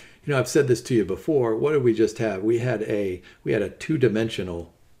so, I've said this to you before. What did we just have? We had a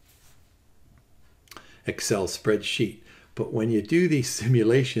 2-dimensional Excel spreadsheet, but when you do these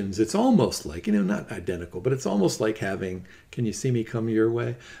simulations, it's almost like, not identical, but it's almost like having, can you see me come your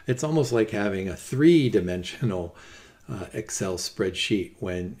way? It's almost like having a 3-dimensional Excel spreadsheet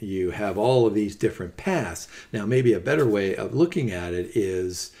when you have all of these different paths. Now, maybe a better way of looking at it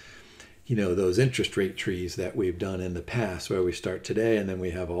is, those interest rate trees that we've done in the past, where we start today and then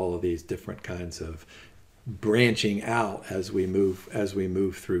we have all of these different kinds of branching out as we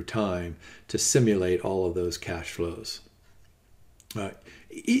move through time to simulate all of those cash flows.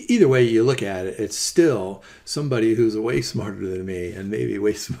 Either way you look at it, it's still somebody who's way smarter than me and maybe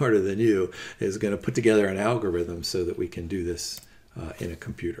way smarter than you is going to put together an algorithm so that we can do this in a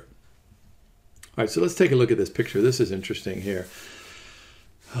computer. All right, so let's take a look at this picture. This is interesting here.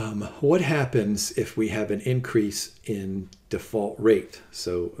 What happens if we have an increase in default rate?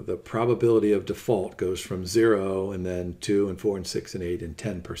 So the probability of default goes from 0 and then 2 and 4 and 6 and 8 and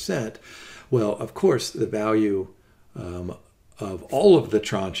 10%. Well, of course, the value of all of the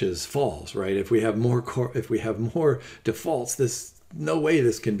tranches falls, right? If we have more defaults, no way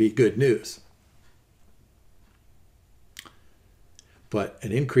this can be good news. But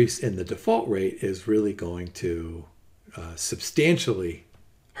an increase in the default rate is really going to substantially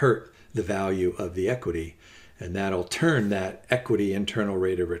hurt the value of the equity, and that'll turn that equity internal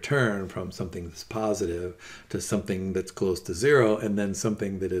rate of return from something that's positive to something that's close to 0, and then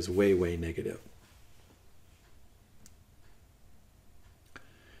something that is way, way negative.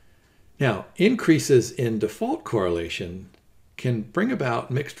 Now, increases in default correlation can bring about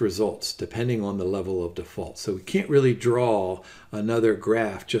mixed results depending on the level of default. So we can't really draw another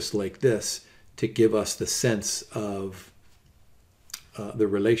graph just like this to give us the sense of the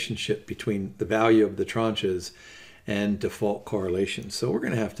relationship between the value of the tranches and default correlation. So we're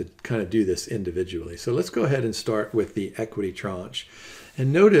going to have to kind of do this individually. So let's go ahead and start with the equity tranche.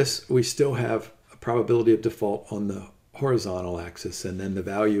 And notice we still have a probability of default on the horizontal axis and then the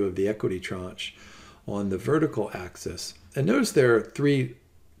value of the equity tranche on the vertical axis. And notice there are 3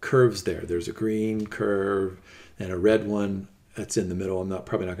 curves there. There's a green curve, and a red one that's in the middle. I'm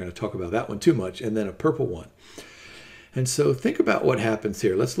probably not going to talk about that one too much, and then a purple one. And so think about what happens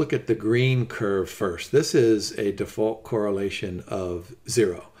here. Let's look at the green curve first. This is a default correlation of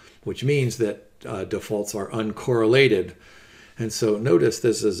 0, which means that defaults are uncorrelated. And so notice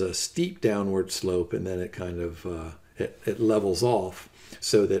this is a steep downward slope, and then it kind of it levels off,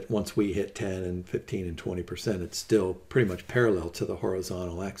 so that once we hit 10 and 15 and 20%, it's still pretty much parallel to the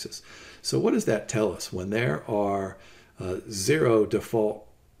horizontal axis. So what does that tell us? When there are 0 default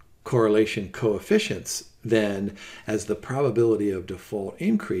correlation coefficients, then as the probability of default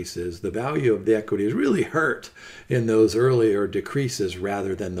increases, the value of the equity is really hurt in those earlier decreases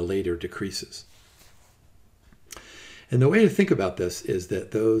rather than the later decreases. And the way to think about this is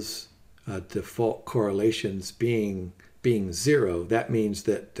that those default correlations being 0, that means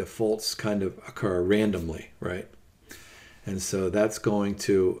that defaults kind of occur randomly, right? And so that's going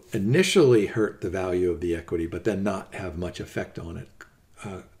to initially hurt the value of the equity, but then not have much effect on it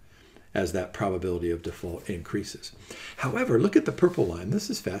as that probability of default increases. However, look at the purple line. This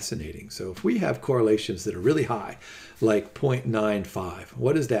is fascinating. So if we have correlations that are really high, like 0.95,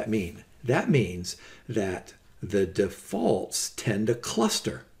 what does that mean? That means that the defaults tend to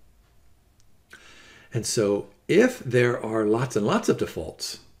cluster. And so if there are lots and lots of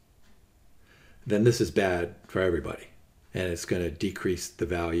defaults, then this is bad for everybody, and it's going to decrease the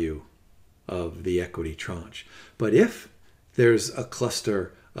value of the equity tranche. But if there's a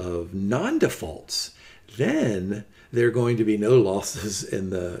cluster of non-defaults, then there are going to be no losses in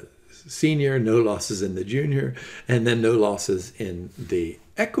the senior, no losses in the junior, and then no losses in the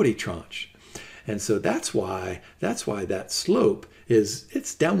equity tranche. And so that's why that slope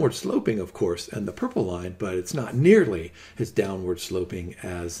it's downward sloping, of course, and the purple line, but it's not nearly as downward sloping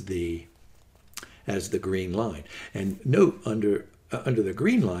as the green line. And note under the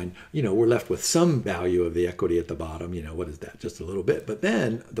green line, we're left with some value of the equity at the bottom. What is that? Just a little bit. But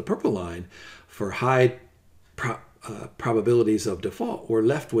then the purple line, for high probabilities of default, we're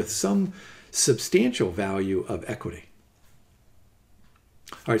left with some substantial value of equity.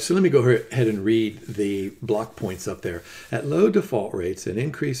 All right, so let me go ahead and read the block points up there. At low default rates, an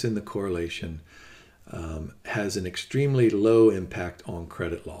increase in the correlation has an extremely low impact on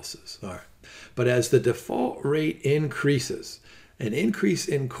credit losses. All right. But as the default rate increases, an increase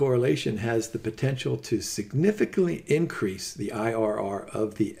in correlation has the potential to significantly increase the IRR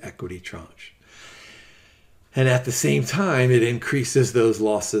of the equity tranche. And at the same time, it increases those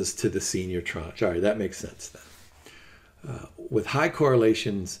losses to the senior tranche. All right, that makes sense then. With high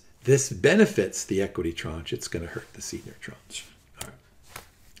correlations, this benefits the equity tranche. It's going to hurt the senior tranche. All right.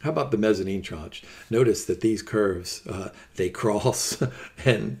 How about the mezzanine tranche? Notice that these curves, they cross,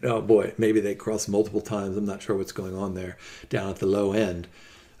 and oh boy, maybe they cross multiple times. I'm not sure what's going on there down at the low end.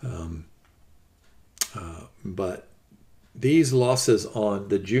 But these losses on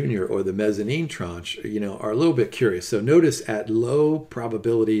the junior or the mezzanine tranche, are a little bit curious. So notice at low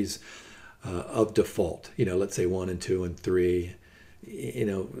probabilities of default, let's say 1 and 2 and 3,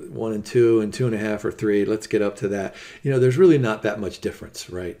 1 and 2 and 2.5 or 3, let's get up to that. There's really not that much difference,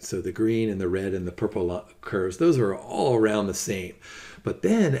 right? So the green and the red and the purple curves, those are all around the same. But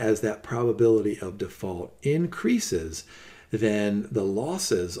then as that probability of default increases, then the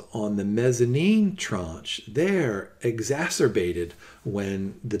losses on the mezzanine tranche, they're exacerbated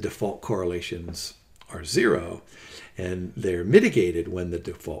when the default correlations are 0. And they're mitigated when the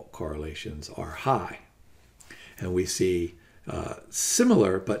default correlations are high. And we see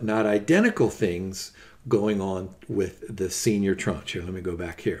similar but not identical things going on with the senior tranche. Here, let me go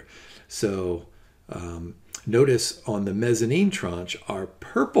back here. So notice on the mezzanine tranche, our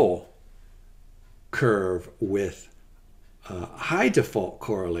purple curve with high default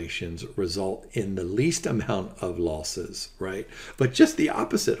correlations result in the least amount of losses, right? But just the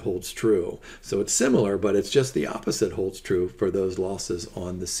opposite holds true. So it's similar, but it's just the opposite holds true for those losses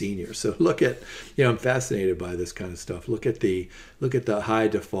on the senior. So look at, I'm fascinated by this kind of stuff. Look at the high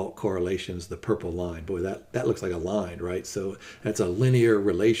default correlations, the purple line. Boy, that looks like a line, right? So that's a linear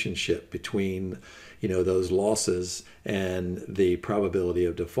relationship between those losses and the probability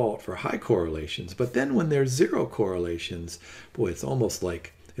of default for high correlations. But then when there's 0 correlations, boy, it's almost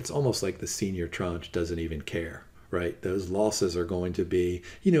like the senior tranche doesn't even care, right? Those losses are going to be,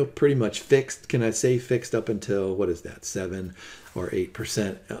 pretty much fixed. Can I say fixed up until, 7 or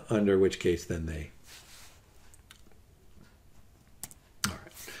 8%, under which case then they...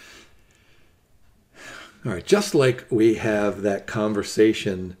 All right, just like we have that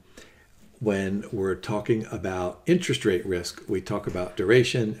conversation when we're talking about interest rate risk, we talk about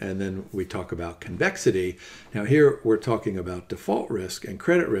duration and then we talk about convexity. Now here we're talking about default risk and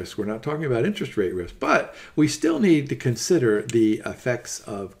credit risk. We're not talking about interest rate risk, but we still need to consider the effects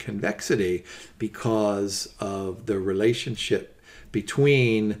of convexity because of the relationship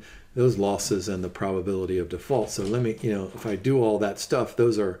between those losses and the probability of default. So let me, if I do all that stuff,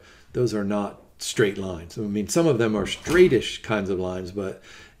 those are not straight lines. I mean, some of them are straightish kinds of lines, but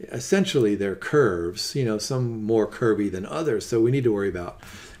essentially they're curves, some more curvy than others. So we need to worry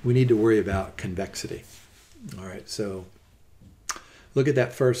about convexity. All right, so look at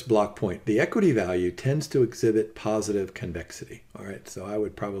that first block point. The equity value tends to exhibit positive convexity. All right, so I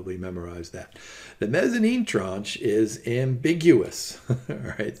would probably memorize that. The mezzanine tranche is ambiguous.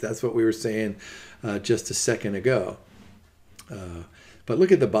 All right, that's what we were saying just a second ago. But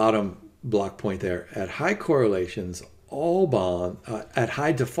look at the bottom block point there. At high correlations, at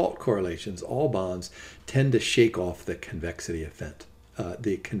high default correlations, all bonds tend to shake off the convexity effect.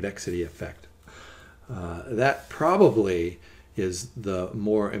 That probably is the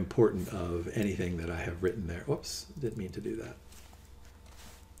more important of anything that I have written there. Whoops, didn't mean to do that.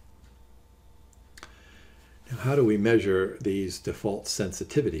 Now, how do we measure these default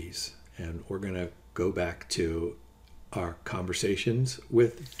sensitivities? And we're going to go back to our conversations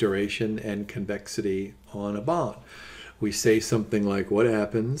with duration and convexity on a bond. We say something like, what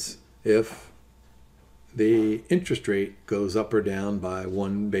happens if the interest rate goes up or down by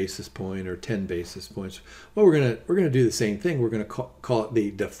 1 basis point or 10 basis points? Well, we're going to do the same thing. We're going to call it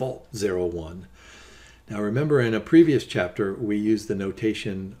the default 0-1. Now remember, in a previous chapter we used the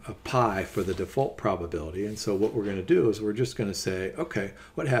notation of pi for the default probability, and so what we're going to do is we're just going to say, okay,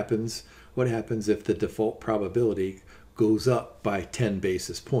 what happens if the default probability goes up by 10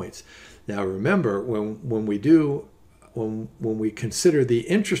 basis points? Now remember, when we consider the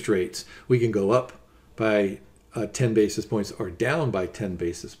interest rates, we can go up by 10 basis points or down by 10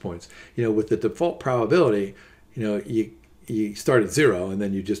 basis points. With the default probability, you start at 0 and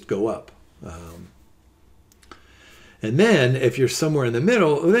then you just go up. And then if you're somewhere in the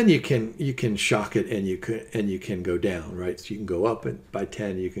middle, then you can shock it and you can go down, right? So you can go up by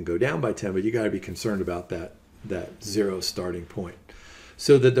 10, you can go down by 10, but you got to be concerned about that 0 starting point.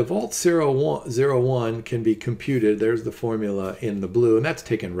 So the default 0-1 can be computed. There's the formula in the blue, and that's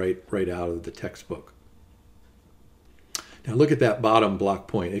taken right out of the textbook. Now look at that bottom block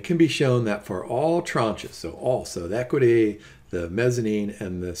point. It can be shown that for all tranches, so the equity, the mezzanine,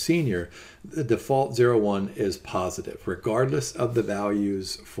 and the senior, the default 0-1 is positive, regardless of the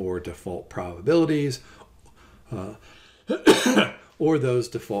values for default probabilities or those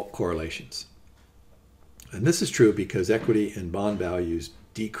default correlations. And this is true because equity and bond values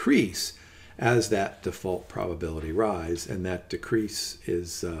decrease as that default probability rise, and that decrease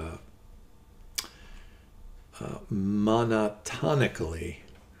is monotonically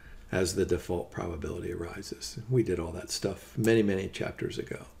as the default probability arises. We did all that stuff many chapters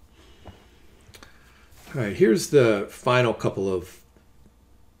ago. All right, here's the final couple of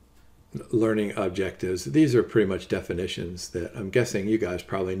learning objectives. These are pretty much definitions that I'm guessing you guys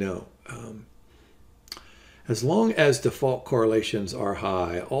probably know. As long as default correlations are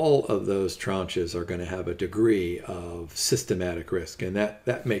high, all of those tranches are going to have a degree of systematic risk, and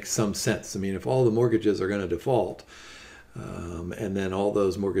that makes some sense. I mean, if all the mortgages are going to default, and then all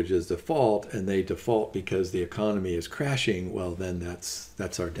those mortgages default, and they default because the economy is crashing, well, then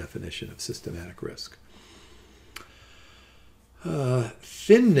that's our definition of systematic risk.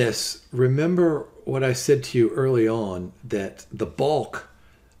 Thinness, remember what I said to you early on, that the bulk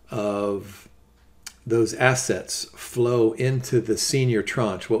of those assets flow into the senior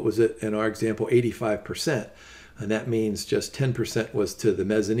tranche. What was it in our example? 85%. And that means just 10% was to the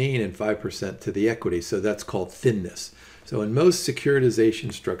mezzanine and 5% to the equity. So that's called thinness. So in most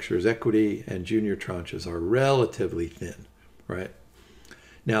securitization structures, equity and junior tranches are relatively thin, right?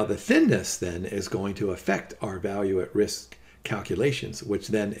 Now the thinness then is going to affect our value at risk calculations, which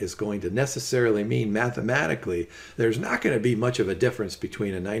then is going to necessarily mean mathematically there's not going to be much of a difference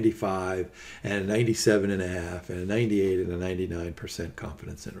between a 95 and a 97.5 and a 98 and a 99%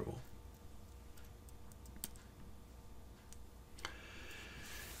 confidence interval.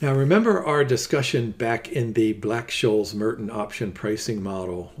 Now remember our discussion back in the Black-Scholes-Merton option pricing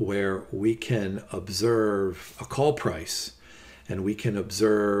model, where we can observe a call price and we can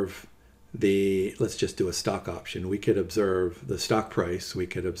observe let's just do a stock option. We could observe the stock price, we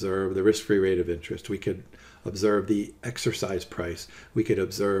could observe the risk-free rate of interest, we could observe the exercise price, we could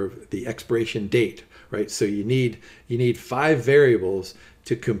observe the expiration date, right? So you need 5 variables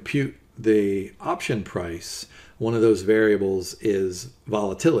to compute the option price, one of those variables is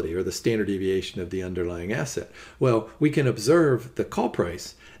volatility, or the standard deviation of the underlying asset. Well, we can observe the call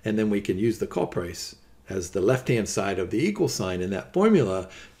price, and then we can use the call price as the left-hand side of the equal sign in that formula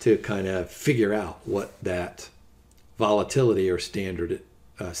to kind of figure out what that volatility or standard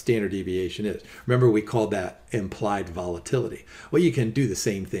deviation is. Remember, we called that implied volatility. Well, you can do the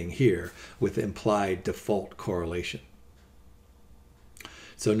same thing here with implied default correlation.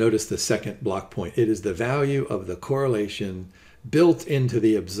 So notice the second block point. It is the value of the correlation built into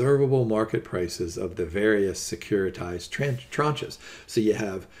the observable market prices of the various securitized tranches. So you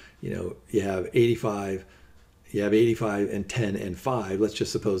have 85 and 10 and 5. Let's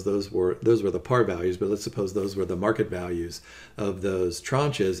just suppose those were the par values, but let's suppose those were the market values of those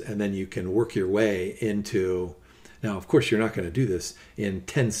tranches, and then you can work your way into. Now, of course, you're not going to do this in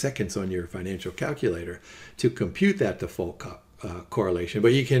 10 seconds on your financial calculator to compute that default correlation,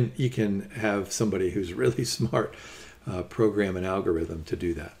 but you can have somebody who's really smart program an algorithm to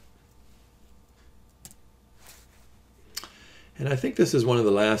do that. And I think this is one of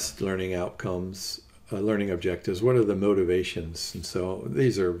the last learning outcomes, learning objectives. What are the motivations? And so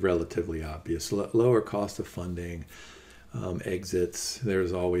these are relatively obvious. Lower cost of funding, exits.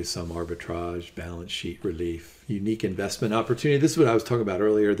 There's always some arbitrage, balance sheet relief, unique investment opportunity. This is what I was talking about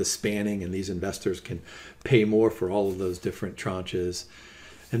earlier, the spanning, and these investors can pay more for all of those different tranches.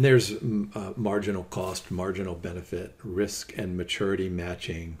 And there's marginal cost, marginal benefit, risk and maturity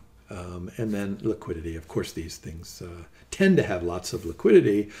matching, and then liquidity. Of course, these things tend to have lots of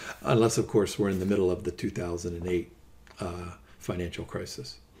liquidity, unless, of course, we're in the middle of the 2008 financial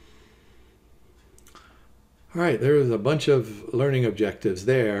crisis. All right, there was a bunch of learning objectives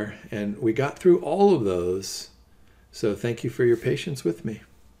there, and we got through all of those. So thank you for your patience with me.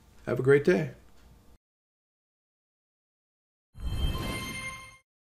 Have a great day.